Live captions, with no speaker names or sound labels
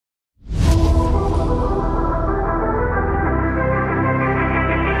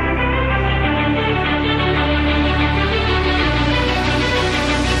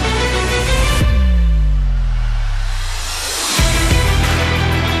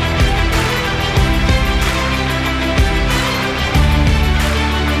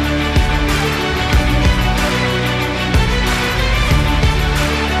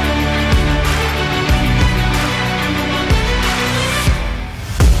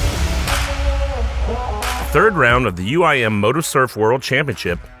third round of the UIM MotoSurf World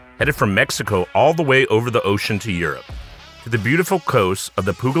Championship headed from Mexico all the way over the ocean to Europe, to the beautiful coast of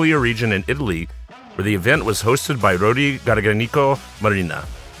the Puglia region in Italy, where the event was hosted by Rodi Garganico Marina.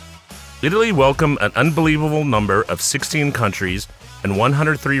 Italy welcomed an unbelievable number of 16 countries and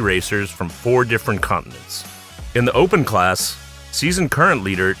 103 racers from 4 different continents. In the open class, season current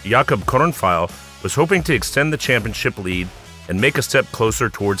leader Jakob Kornfeil was hoping to extend the championship lead and make a step closer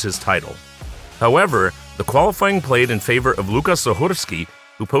towards his title. However, the qualifying played in favor of Lukas Zahorski,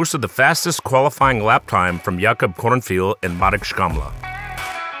 who posted the fastest qualifying lap time from Jakob Kornfeil and Marek Škamla.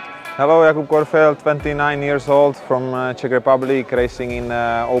 Hello, Jakub Kornfeil, 29 years old, from Czech Republic, racing in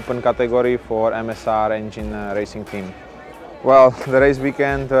open category for MSR engine racing team. Well, the race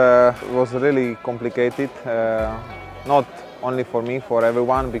weekend was really complicated, not only for me, for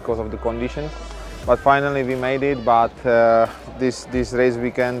everyone, because of the conditions. But finally we made it, but this race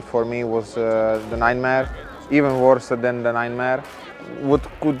weekend for me was the nightmare, even worse than the nightmare. What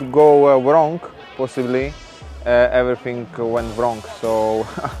could go wrong, possibly, everything went wrong. So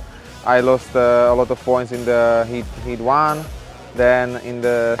I lost a lot of points in the heat 1. Then in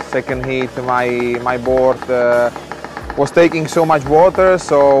the second heat my board was taking so much water,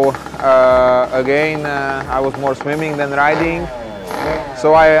 so again I was more swimming than riding.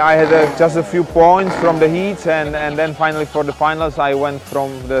 So I had just a few points from the heats, and then finally for the finals I went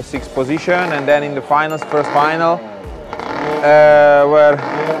from the 6th position, and then in the finals, first final, where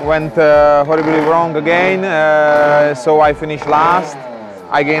went horribly wrong again, so I finished last.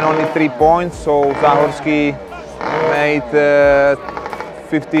 I gained only 3 points, so Zahorski made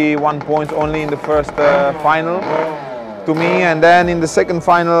 51 points only in the first final to me, and then in the second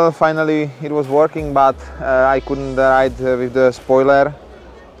final, finally it was working, but I couldn't ride with the spoiler,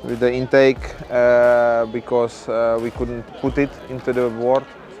 with the intake, because we couldn't put it into the board.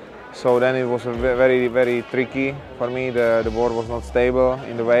 So then it was very, very tricky for me. The board was not stable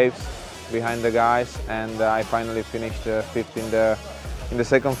in the waves behind the guys, and I finally finished 5th in the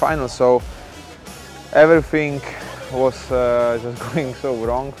second final. So everything was just going so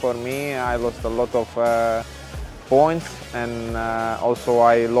wrong for me. I lost a lot of points, and also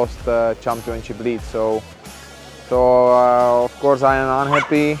I lost championship lead. So of course I am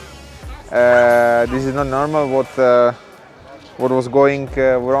unhappy. This is not normal what was going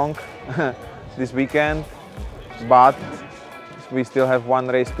wrong this weekend, but we still have 1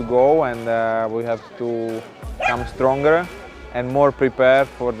 race to go, and we have to come stronger and more prepared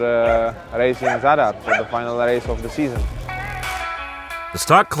for the race in Zadar, for the final race of the season. The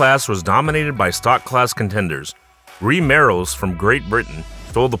stock class was dominated by stock class contenders. Ree Merrills from Great Britain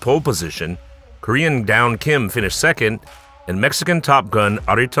stole the pole position, Korean Down Kim finished 2nd, and Mexican Top Gun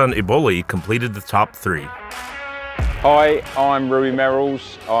Ariton Iboli completed the top 3. Hi, I'm Rui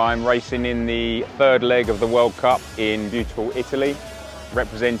Merrills. I'm racing in the 3rd leg of the World Cup in beautiful Italy,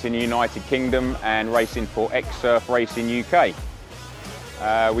 representing the United Kingdom and racing for X-Surf Racing UK.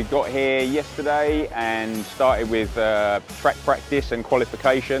 We got here yesterday and started with track practice and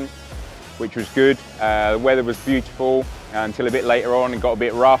qualification, which was good. The weather was beautiful until a bit later on. It got a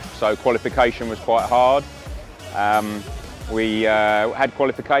bit rough, so qualification was quite hard. We had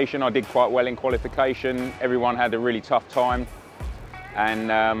qualification. I did quite well in qualification. Everyone had a really tough time. And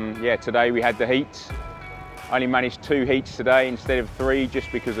yeah, today we had the heats. I only managed 2 heats today instead of 3,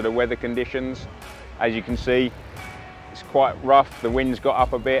 just because of the weather conditions. As you can see, it's quite rough. The wind's got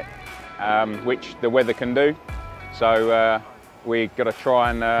up a bit, which the weather can do. So we've got to try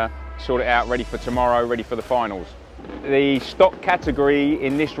and sort it out, ready for tomorrow, ready for the finals. The stock category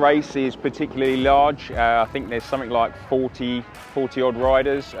in this race is particularly large. I think there's something like 40 odd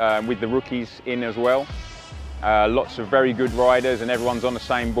riders, with the rookies in as well. Lots of very good riders, and everyone's on the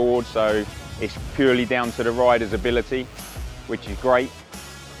same board, so it's purely down to the rider's ability, which is great.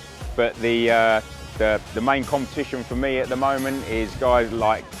 But the main competition for me at the moment is guys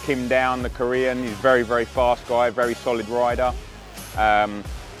like Kim Down, the Korean. He's a very, very fast guy, very solid rider.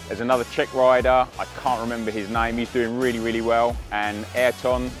 There's another Czech rider, I can't remember his name, he's doing really, really well. And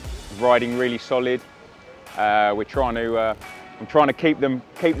Ayrton, riding really solid. I'm trying to keep them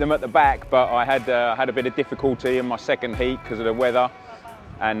at the back, but I had a bit of difficulty in my second heat because of the weather,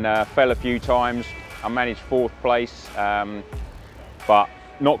 and fell a few times. I managed 4th place, but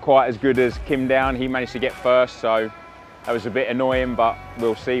not quite as good as Kim Down. He managed to get 1st, so that was a bit annoying, but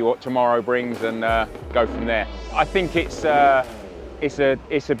we'll see what tomorrow brings and go from there. I think it's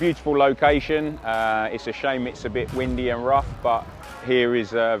a beautiful location. It's a shame it's a bit windy and rough, but here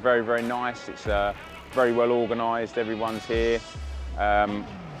is very, very nice. It's very well organised. Everyone's here.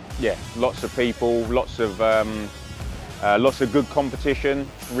 Yeah, lots of people, lots of Lots of good competition,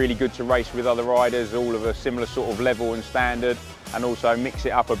 really good to race with other riders, all of a similar sort of level and standard, and also mix it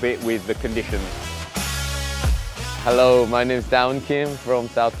up a bit with the conditions. Hello, my name is Dawn Kim from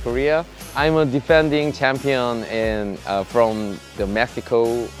South Korea. I'm a defending champion from the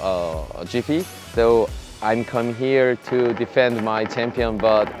Mexico GP. So I'm come here to defend my champion,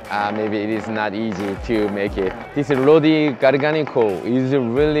 but maybe it is not easy to make it. This is Rodi Garganico. It's a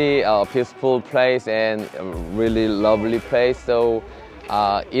really peaceful place and a really lovely place. So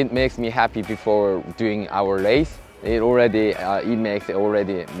it makes me happy before doing our race. It already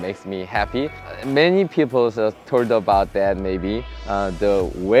makes me happy. Many people told about that. Maybe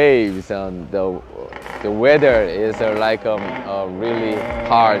the waves and the weather is really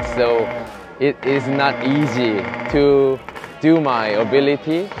hard. So it is not easy to do my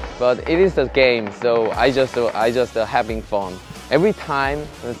ability, but it is a game. So I just having fun. Every time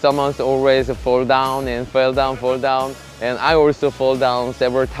someone's always fall down, and I also fall down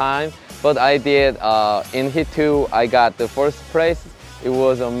several times. But I did, in Heat 2, I got the first place. It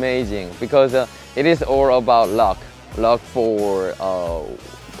was amazing because it is all about luck. Luck for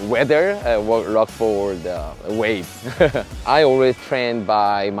weather, luck for the waves. I always train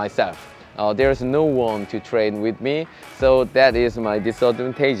by myself. There's no one to train with me, so that is my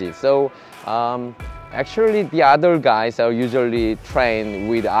disadvantage. So actually, the other guys are usually trained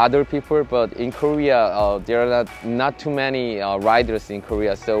with other people, but in Korea, there are not too many riders in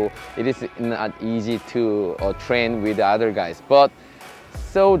Korea, so it is not easy to train with other guys. But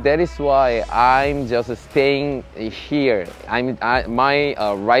so that is why I'm just staying here. My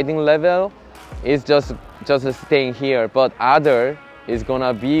riding level is just staying here, but other is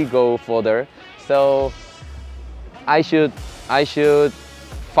gonna go further. So I should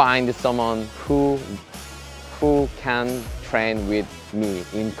find someone who can train with me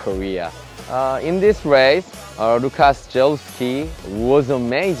in Korea. In this race, Lukas Jolski was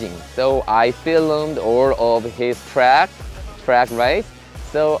amazing. So I filmed all of his track race.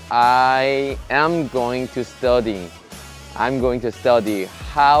 So I am going to study. I'm going to study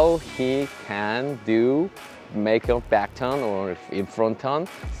how he can make a back turn or in front turn.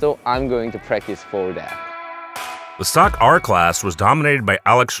 So I'm going to practice for that. The Stock R class was dominated by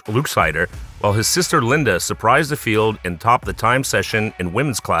Alex Luxhider, while his sister Linda surprised the field and topped the time session in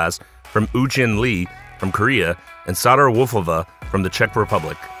women's class from Ujin Lee from Korea and Sadar Wolfova from the Czech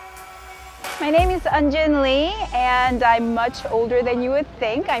Republic. My name is Unjin Lee, and I'm much older than you would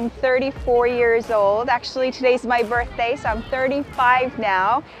think. I'm 34 years old. Actually, today's my birthday, so I'm 35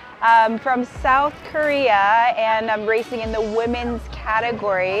 now. I'm from South Korea, and I'm racing in the women's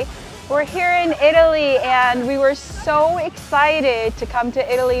category. We're here in Italy, and we were so excited to come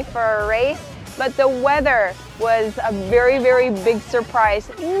to Italy for a race, but the weather was a very, very big surprise.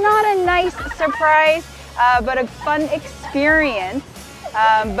 Not a nice surprise, but a fun experience.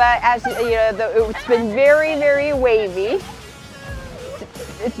 But as you know, it's been very, very wavy.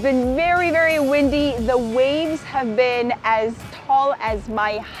 It's been very, very windy. The waves have been as tall as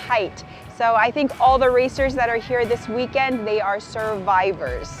my height. So I think all the racers that are here this weekend, they are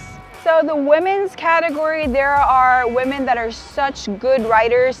survivors. So the women's category, there are women that are such good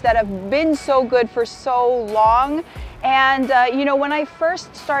riders that have been so good for so long. And you know, when I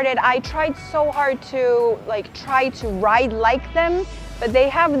first started, I tried so hard to try to ride like them, but they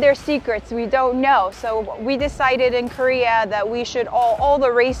have their secrets we don't know. So we decided in Korea that we should all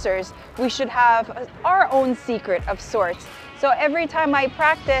the racers, we should have our own secret of sorts. So every time I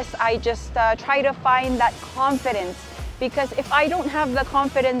practice, I just try to find that confidence. Because if I don't have the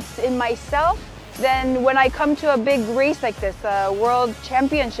confidence in myself, then when I come to a big race like this, World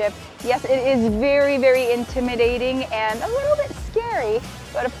Championship, yes, it is very, very intimidating and a little bit scary,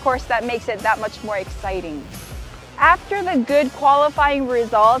 but of course that makes it that much more exciting. After the good qualifying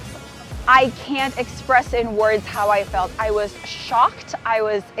results, I can't express in words how I felt. I was shocked, I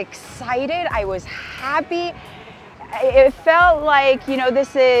was excited, I was happy. It felt like, you know,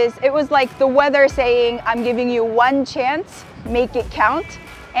 it was like the weather saying, I'm giving you one chance, make it count.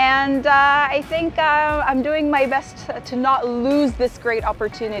 And I think I'm doing my best to not lose this great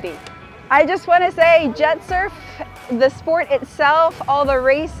opportunity. I just want to say, jet surf, the sport itself, all the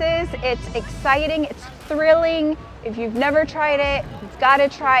races, it's exciting, it's thrilling. If you've never tried it, you've got to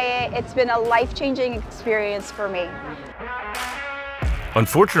try it. It's been a life-changing experience for me.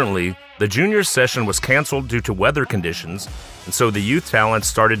 Unfortunately, the juniors session was canceled due to weather conditions, and so the youth talent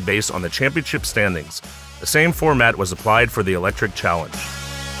started based on the championship standings. The same format was applied for the electric challenge.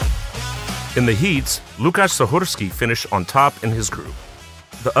 In the heats, Lukasz Sochorski finished on top in his group.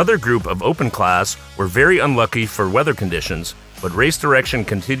 The other group of open class were very unlucky for weather conditions, but race direction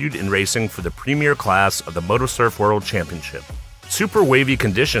continued in racing for the premier class of the MotoSurf World Championship. Super wavy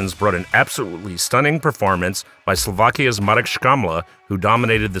conditions brought an absolutely stunning performance by Slovakia's Marek Škamla, who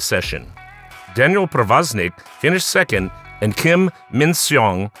dominated the session. Daniel Pravaznik finished second, and Kim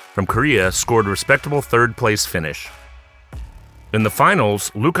Min-seong from Korea scored a respectable third-place finish. In the finals,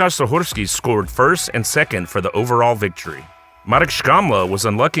 Lukasz Zahorski scored first and second for the overall victory. Marek Škamla was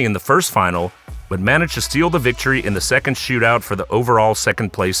unlucky in the first final, but managed to steal the victory in the second shootout for the overall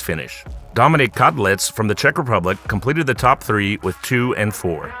second-place finish. Dominik Kadlec from the Czech Republic completed the top three with 2 and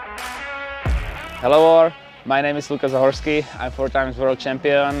 4. Hello all, my name is Lukasz Zahorski. I'm 4 times world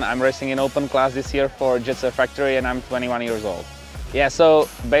champion. I'm racing in open class this year for Jet Set Factory and I'm 21 years old. Yeah, so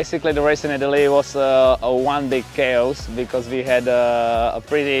basically the race in Italy was a one big chaos because we had a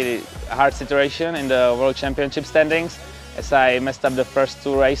pretty hard situation in the World Championship standings as I messed up the first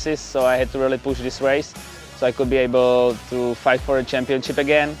 2 races, so I had to really push this race so I could be able to fight for a championship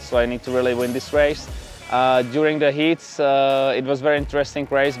again, so I need to really win this race. During the heats, it was a very interesting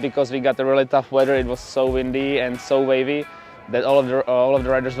race because we got a really tough weather. It was so windy and so wavy that all of the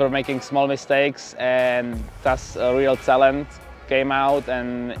riders were making small mistakes, and thus a real talent came out,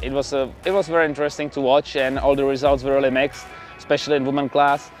 and it was very interesting to watch, and all the results were really mixed, especially in women's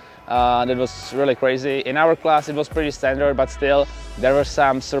class. That was really crazy. In our class it was pretty standard, but still there were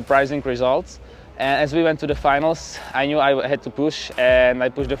some surprising results. And as we went to the finals, I knew I had to push, and I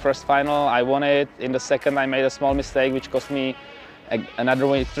pushed the first final, I won it. In the second I made a small mistake which cost me another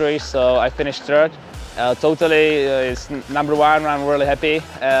victory, so I finished third. Totally it's number 1, I'm really happy.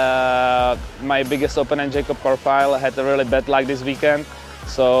 My biggest opponent, Jacob Corfile, had a really bad luck this weekend.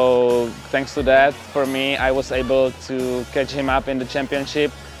 So thanks to that, for me, I was able to catch him up in the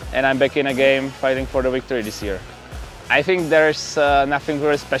championship, and I'm back in a game fighting for the victory this year. I think there's nothing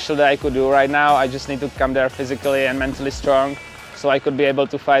very special that I could do right now. I just need to come there physically and mentally strong so I could be able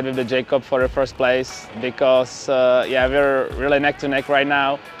to fight with the Jacob for the first place, because yeah, we're really neck to neck right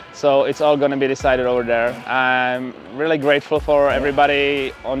now. So it's all going to be decided over there. I'm really grateful for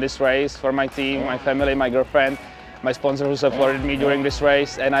everybody on this race, for my team, my family, my girlfriend, my sponsor who supported me during this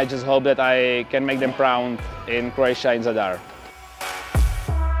race, and I just hope that I can make them proud in Croatia, in Zadar.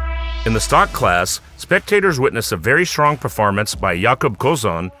 In the stock class, spectators witnessed a very strong performance by Jakub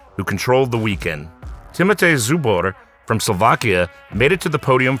Kozon, who controlled the weekend. Timotej Zubor from Slovakia made it to the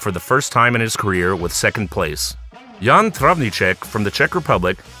podium for the first time in his career with second place. Jan Travnicek from the Czech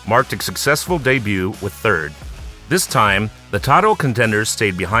Republic marked a successful debut with third. This time, the title contenders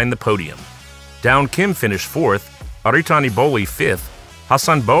stayed behind the podium. Down Kim finished fourth, Aritani Boli fifth,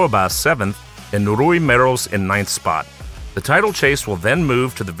 Hassan Boabas seventh, and Rui Meros in ninth spot. The title chase will then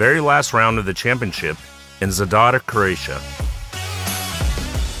move to the very last round of the championship in Zadar, Croatia.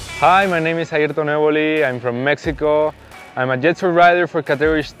 Hi, my name is Ayrton Eboli. I'm from Mexico. I'm a jet set rider for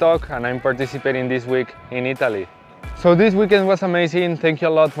category stock, and I'm participating this week in Italy. So this weekend was amazing. Thank you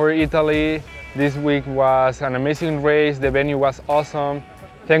a lot for Italy. This week was an amazing race. The venue was awesome.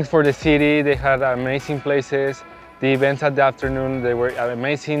 Thanks for the city. They had amazing places. The events at the afternoon, they were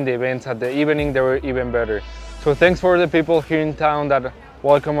amazing. The events at the evening, they were even better. So thanks for the people here in town that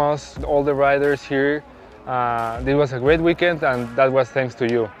welcome us, all the riders here. This was a great weekend, and that was thanks to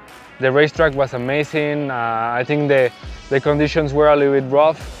you. The racetrack was amazing. I think the conditions were a little bit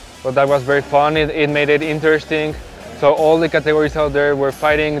rough, but that was very fun. It made it interesting. So all the categories out there were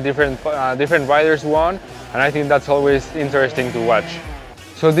fighting, different riders won, and I think that's always interesting to watch.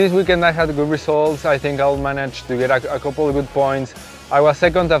 So this weekend I had good results. I think I'll manage to get a couple of good points. I was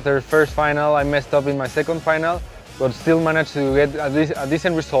second after the first final. I messed up in my second final, but still managed to get a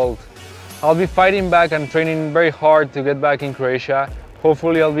decent result. I'll be fighting back and training very hard to get back in Croatia.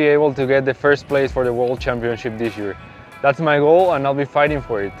 Hopefully I'll be able to get the first place for the World Championship this year. That's my goal, and I'll be fighting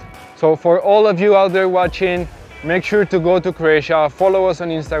for it. So for all of you out there watching, make sure to go to Croatia, follow us on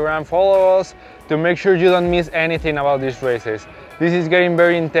Instagram, follow us to make sure you don't miss anything about these races. This is getting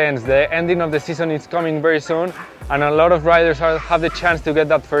very intense. The ending of the season is coming very soon, and a lot of riders have the chance to get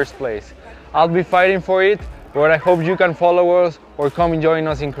that first place. I'll be fighting for it, but I hope you can follow us or come join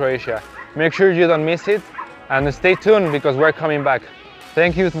us in Croatia. Make sure you don't miss it, and stay tuned because we're coming back.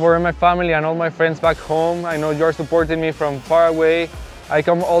 Thank you for my family and all my friends back home. I know you're supporting me from far away. I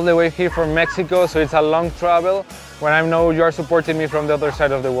come all the way here from Mexico, so it's a long travel, when I know you're supporting me from the other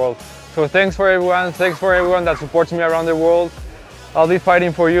side of the world. So thanks for everyone that supports me around the world. I'll be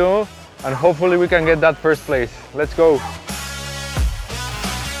fighting for you, and hopefully we can get that first place. Let's go!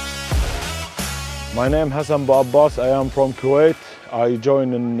 My name is Hassan Boabas. I am from Kuwait. I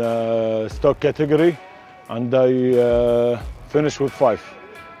joined in stock category, and I finished with 5.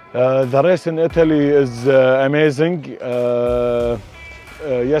 The race in Italy is amazing.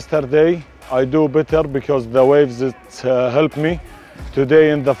 Yesterday I do better because the waves helped me.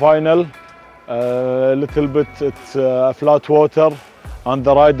 Today in the final, a little bit it's flat water and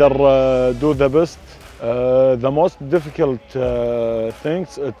the rider do the best. The most difficult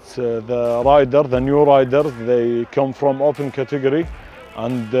things, it's the rider, the new riders, they come from open category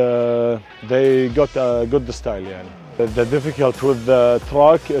and they got a good style. يعني. The difficult with the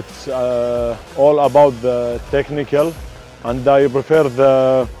track, it's all about the technical, and I prefer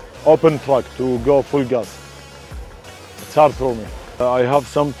the open track to go full gas. It's hard for me. I have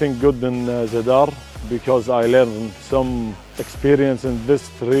something good in Zadar because I learned some experience in this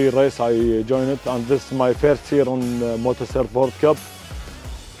 3 race I joined it, and this is my first year on MotoSurf World Cup,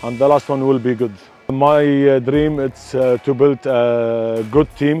 and the last one will be good. My dream is to build a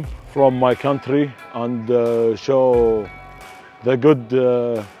good team from my country and show the good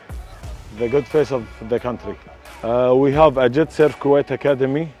face of the country. We have a Jet Surf Kuwait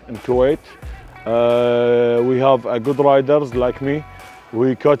Academy in Kuwait. We have good riders like me.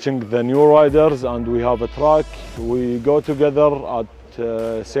 We coaching the new riders, and we have a track. We go together at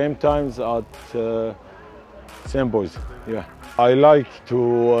same times at same boys. Yeah, I like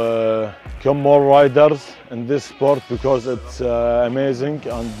to come more riders in this sport because it's amazing,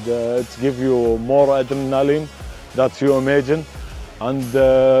 and it gives you more adrenaline that you imagine, and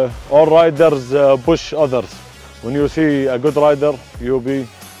all riders push others. When you see a good rider, you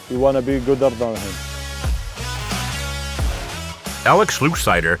want to be gooder than him. Alex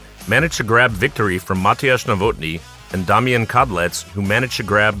Schluchsider managed to grab victory from Mateusz Nowotny and Damian Kadlec, who managed to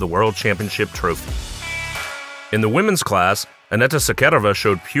grab the World Championship trophy. In the women's class, Aneta Sakharova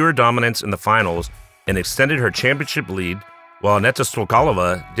showed pure dominance in the finals and extended her championship lead, while Aneta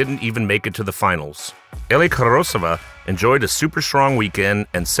Stolkalova didn't even make it to the finals. Eli Karosova enjoyed a super strong weekend,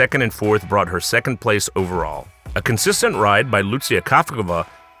 and 2nd and 4th brought her 2nd place overall. A consistent ride by Lucia Kafkova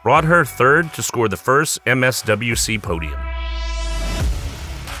brought her 3rd to score the first MSWC podium.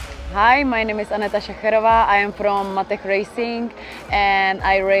 Hi, my name is Aneta Sakharova. I am from Matech Racing and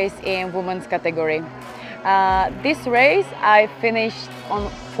I race in women's category. This race I finished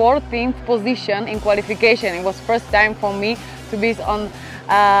on 14th position in qualification. It was first time for me to be on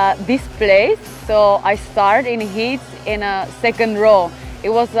this place. So I started in heats in a 2nd row.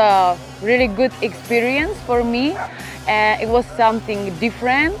 It was a really good experience for me. It was something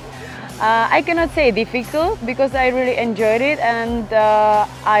different. I cannot say difficult because I really enjoyed it, and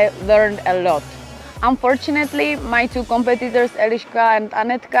I learned a lot. Unfortunately, my 2 competitors, Eliška and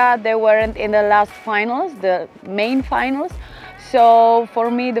Anetka, they weren't in the last finals, the main finals. So for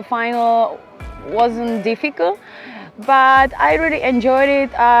me, the final wasn't difficult, but I really enjoyed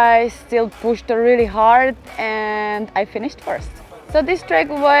it. I still pushed really hard and I finished 1st. So this track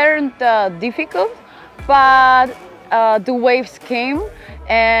weren't difficult, but the waves came,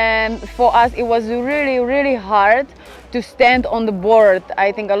 and for us it was really hard to stand on the board.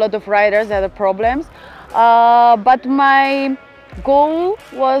 I think a lot of riders had problems, but my goal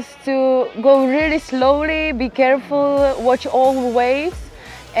was to go really slowly, be careful, watch all the waves,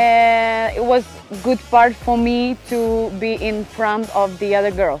 and it was a good part for me to be in front of the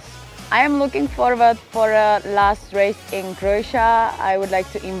other girls. I am looking forward for a last race in Croatia. I would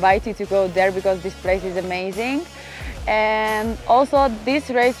like to invite you to go there because this place is amazing. And also this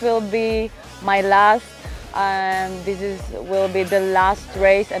race will be my last, and will be the last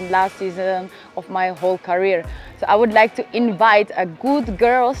race and last season of my whole career. So I would like to invite good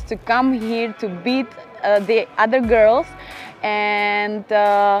girls to come here to beat the other girls and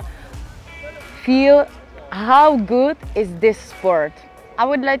feel how good is this sport. I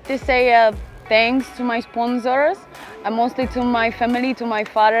would like to say thanks to my sponsors, mostly to my family, to my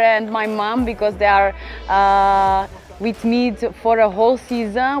father and my mom, because they are with me for a whole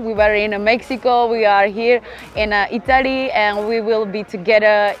season. We were in Mexico, we are here in Italy, and we will be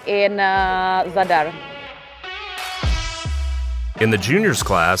together in Zadar. In the juniors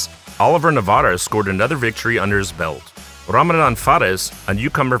class, Oliver Navarra scored another victory under his belt. Ramadan Fares, a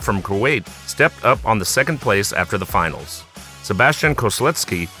newcomer from Kuwait, stepped up on the 2nd place after the finals. Sebastian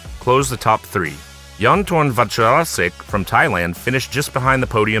Kosletsky closed the top 3. Yantorn Vacharasek from Thailand finished just behind the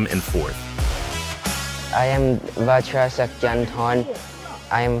podium in 4th. I am Vacharasek Yantorn.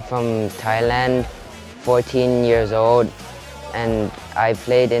 I am from Thailand, 14 years old, and I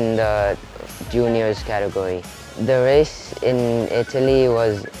played in the juniors category. The race in Italy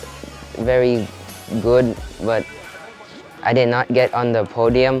was very good, but I did not get on the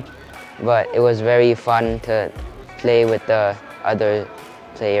podium, but it was very fun to play with the other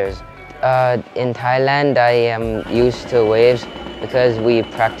players. In Thailand, I am used to waves because we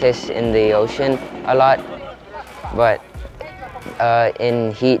practice in the ocean a lot. But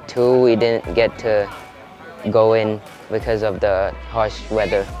in heat too, we didn't get to go in because of the harsh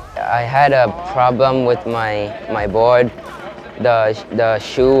weather. I had a problem with my board. The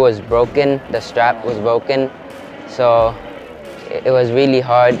shoe was broken, the strap was broken, so it was really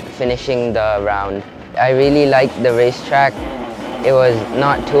hard finishing the round. I really liked the racetrack. It was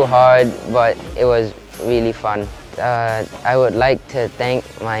not too hard, but it was really fun. I would like to thank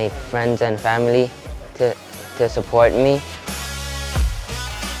my friends and family to support me.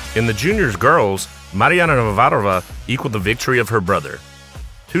 In the juniors girls, Mariana Navarova equaled the victory of her brother.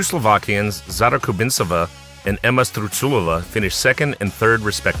 Two Slovakians, Zara Kubincova and Emma Struculova, finished second and third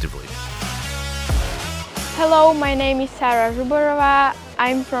respectively. Hello, my name is Sara Ruborova.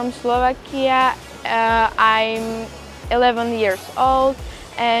 I'm from Slovakia. I'm 11 years old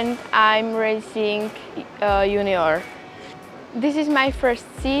and I'm racing junior. This is my first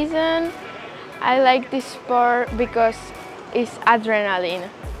season. I like this sport because it's adrenaline.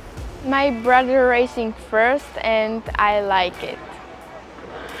 My brother racing first and I like it.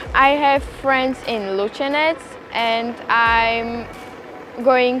 I have friends in Lucenec and I'm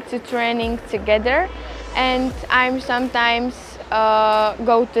going to training together and I'm sometimes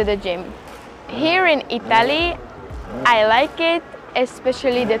go to the gym. Here in Italy, I like it,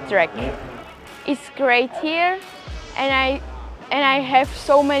 especially the track. It's great here and I have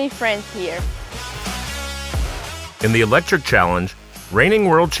so many friends here. In the electric challenge, reigning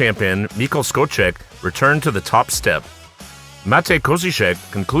world champion Mikol Skocek returned to the top step. Mate Kozicek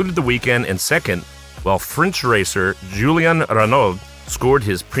concluded the weekend in second, while French racer Julien Renaud scored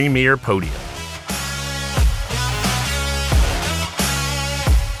his premier podium.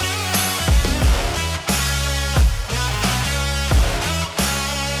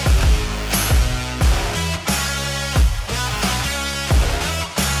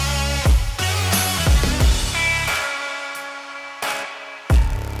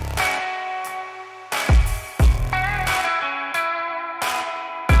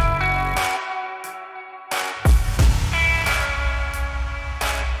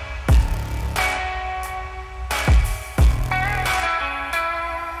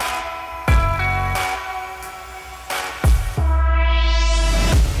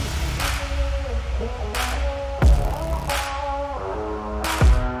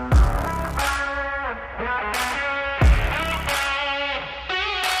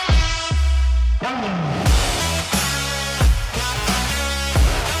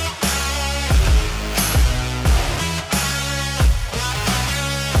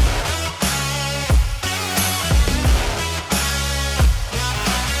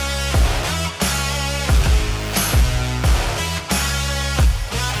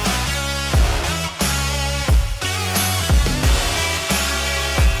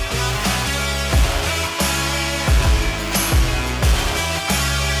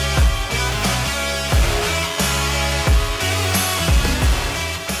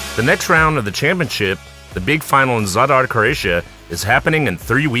 The next round of the championship, the big final in Zadar, Croatia, is happening in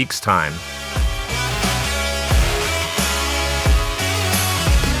 3 weeks' time.